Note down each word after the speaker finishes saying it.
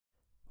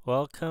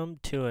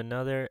Welcome to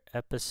another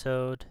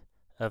episode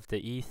of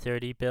the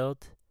E30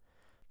 build.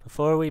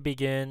 Before we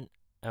begin,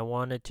 I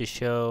wanted to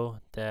show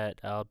that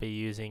I'll be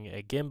using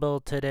a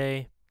gimbal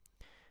today.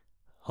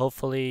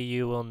 Hopefully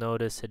you will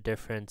notice a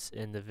difference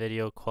in the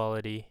video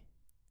quality.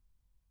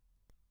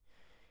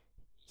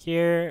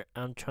 Here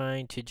I'm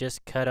trying to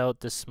just cut out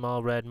the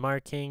small red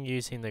marking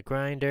using the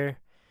grinder,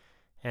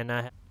 and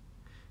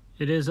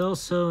it is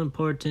also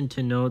important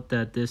to note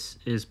that this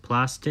is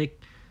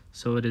plastic,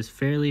 so it is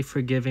fairly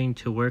forgiving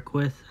to work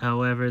with.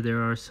 However,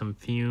 there are some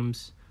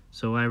fumes,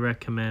 so I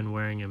recommend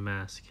wearing a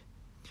mask.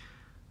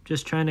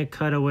 Just trying to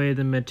cut away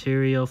the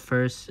material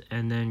first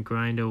and then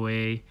grind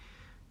away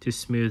to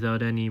smooth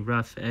out any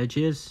rough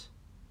edges.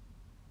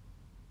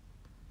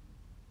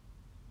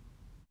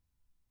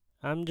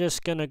 I'm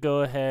just going to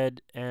go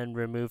ahead and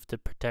remove the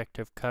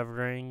protective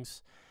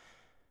coverings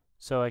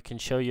so I can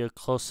show you a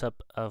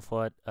close-up of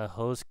what a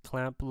hose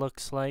clamp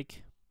looks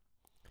like.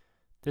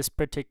 This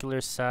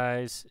particular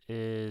size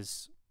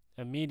is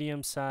a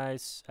medium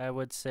size, I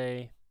would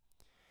say,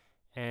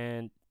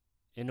 and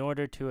in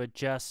order to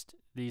adjust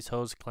these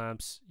hose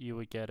clamps, you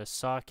would get a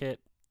socket.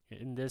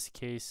 In this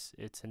case,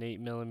 it's an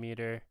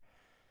 8mm,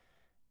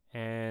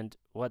 and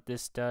what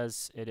this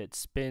does, it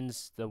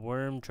spins the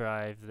worm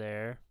drive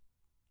there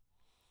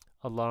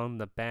along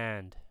the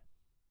band.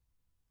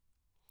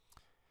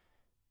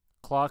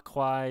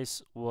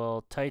 Clockwise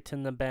will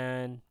tighten the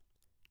band,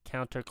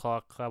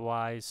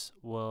 counterclockwise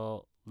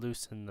will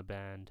loosen the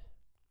band.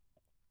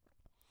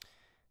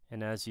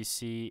 And as you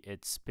see,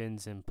 it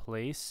spins in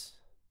place.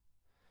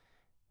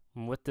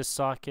 And with the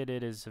socket,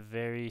 it is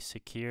very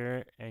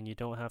secure and you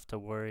don't have to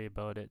worry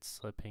about it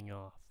slipping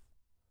off.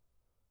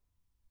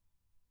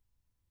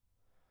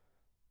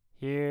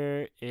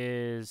 Here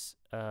is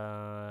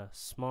a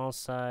small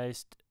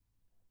sized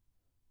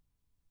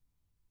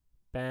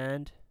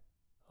band,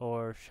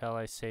 or shall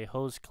I say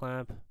hose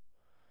clamp.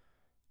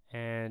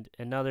 And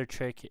another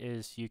trick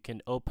is you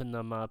can open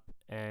them up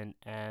and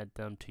add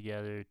them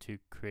together to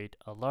create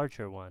a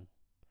larger one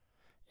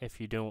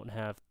if you don't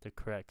have the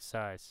correct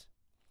size.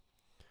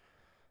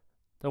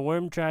 The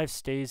worm drive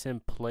stays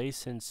in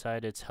place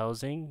inside its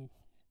housing.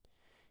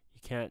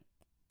 You can't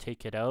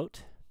take it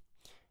out.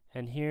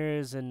 And here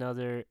is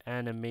another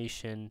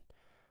animation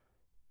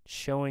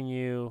showing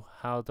you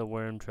how the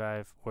worm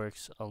drive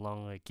works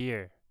along a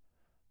gear.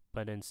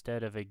 But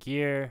instead of a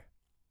gear,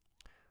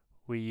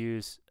 we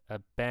use a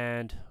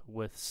band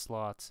with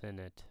slots in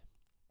it.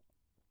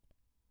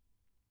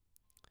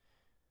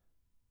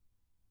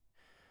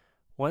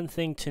 One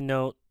thing to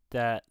note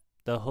that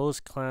the hose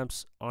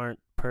clamps aren't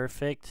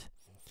perfect.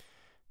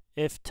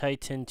 If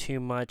tightened too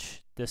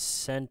much, the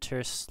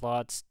center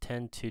slots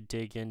tend to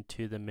dig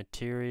into the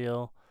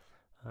material,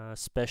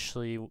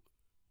 especially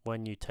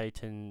when you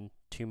tighten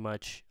too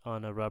much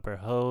on a rubber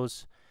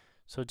hose.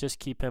 So just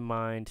keep in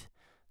mind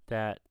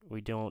that we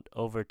don't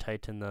over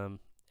tighten them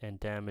and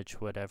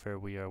damage whatever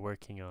we are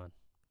working on.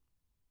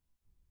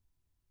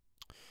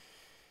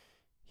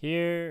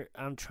 Here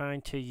I'm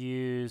trying to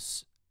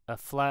use a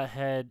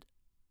flathead.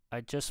 I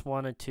just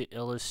wanted to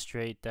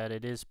illustrate that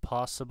it is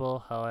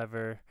possible,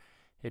 however,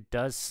 it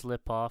does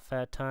slip off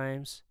at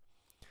times.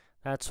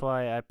 That's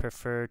why I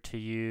prefer to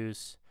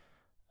use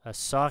a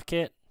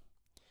socket.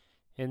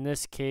 In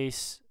this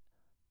case,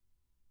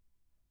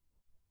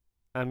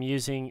 I'm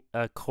using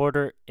a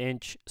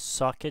 1/4-inch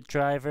socket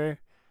driver,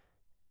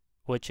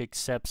 which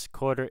accepts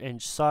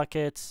 1/4-inch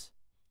sockets,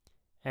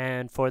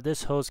 and for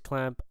this hose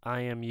clamp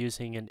I am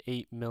using an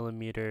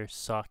 8mm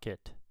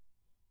socket.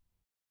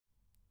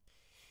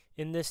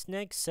 In this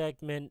next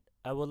segment,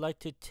 I would like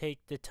to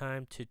take the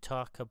time to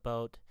talk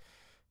about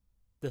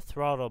the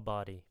throttle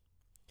body.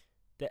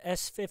 The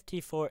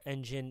S54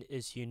 engine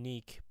is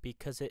unique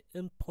because it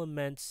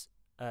implements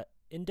an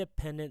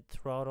independent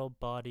throttle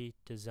body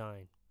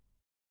design.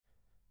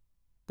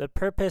 The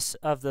purpose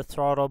of the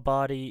throttle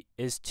body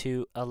is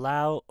to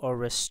allow or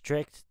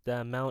restrict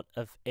the amount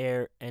of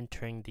air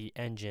entering the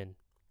engine.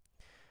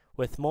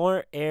 With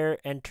more air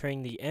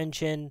entering the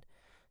engine,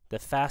 the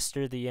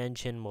faster the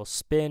engine will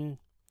spin,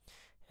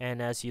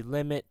 and as you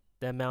limit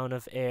the amount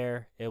of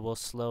air, it will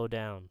slow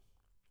down.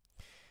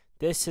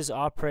 This is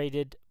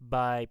operated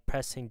by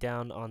pressing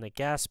down on the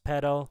gas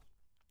pedal.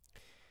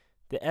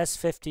 The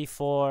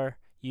S54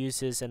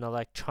 uses an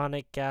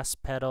electronic gas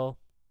pedal,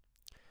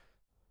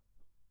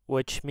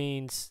 which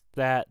means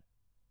that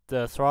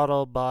the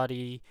throttle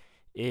body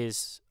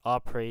is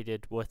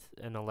operated with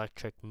an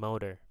electric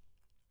motor.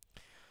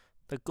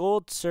 The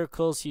gold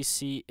circles you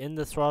see in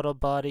the throttle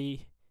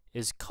body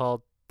is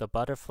called the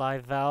butterfly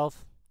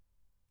valve.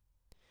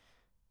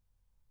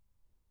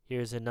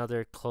 Here's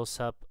another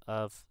close-up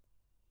of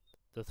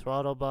the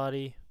throttle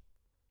body.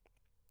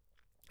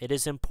 It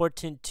is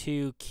important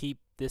to keep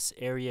this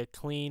area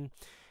clean,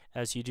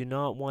 as you do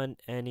not want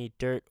any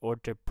dirt or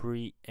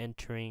debris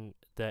entering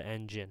the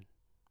engine.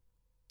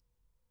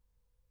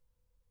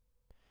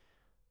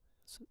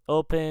 So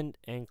open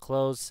and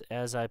close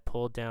as I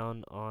pull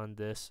down on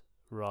this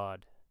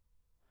rod.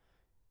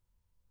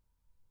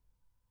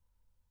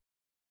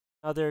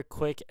 Another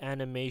quick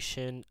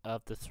animation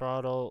of the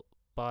throttle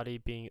body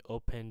being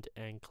opened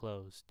and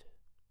closed.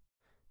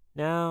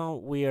 Now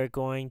we are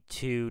going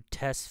to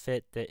test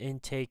fit the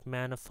intake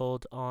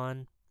manifold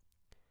on.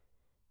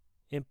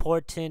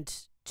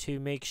 Important to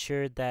make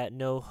sure that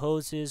no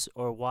hoses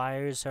or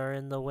wires are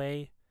in the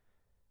way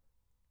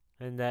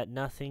and that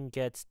nothing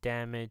gets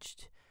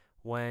damaged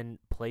when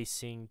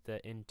placing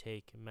the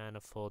intake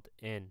manifold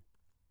in.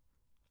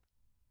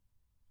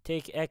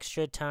 Take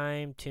extra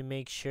time to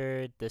make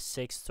sure the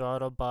 6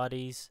 throttle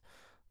bodies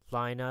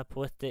line up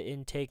with the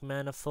intake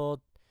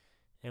manifold,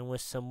 and with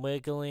some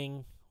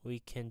wiggling we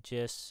can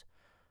just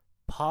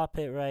pop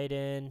it right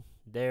in.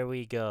 There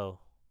we go.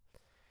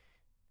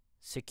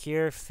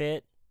 Secure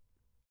fit.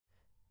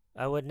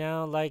 I would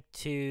now like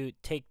to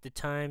take the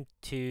time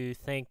to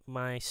thank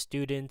my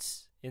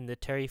students in the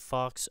Terry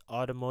Fox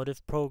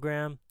Automotive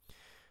program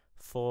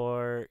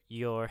for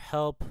your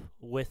help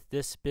with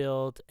this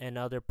build and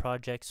other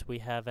projects we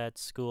have at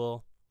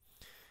school,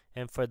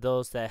 and for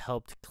those that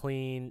helped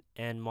clean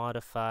and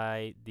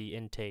modify the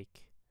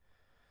intake.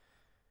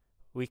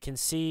 We can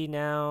see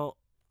now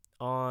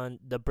on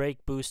the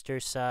brake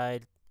booster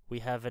side we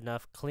have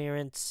enough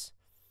clearance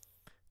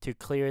to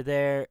clear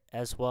there,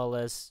 as well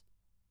as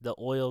the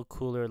oil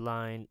cooler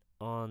line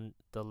on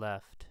the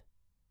left.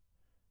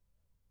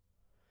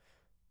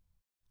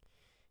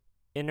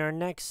 In our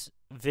next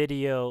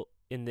video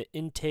in the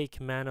intake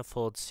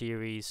manifold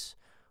series,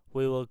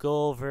 we will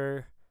go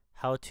over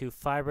how to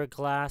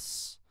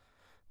fiberglass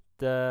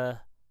the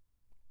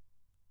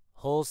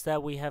holes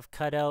that we have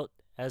cut out,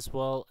 as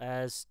well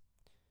as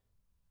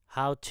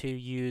how to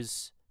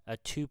use a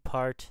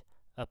 2-part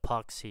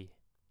epoxy.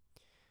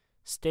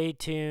 Stay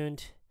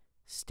tuned,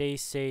 stay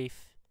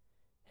safe,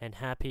 and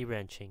happy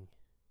wrenching.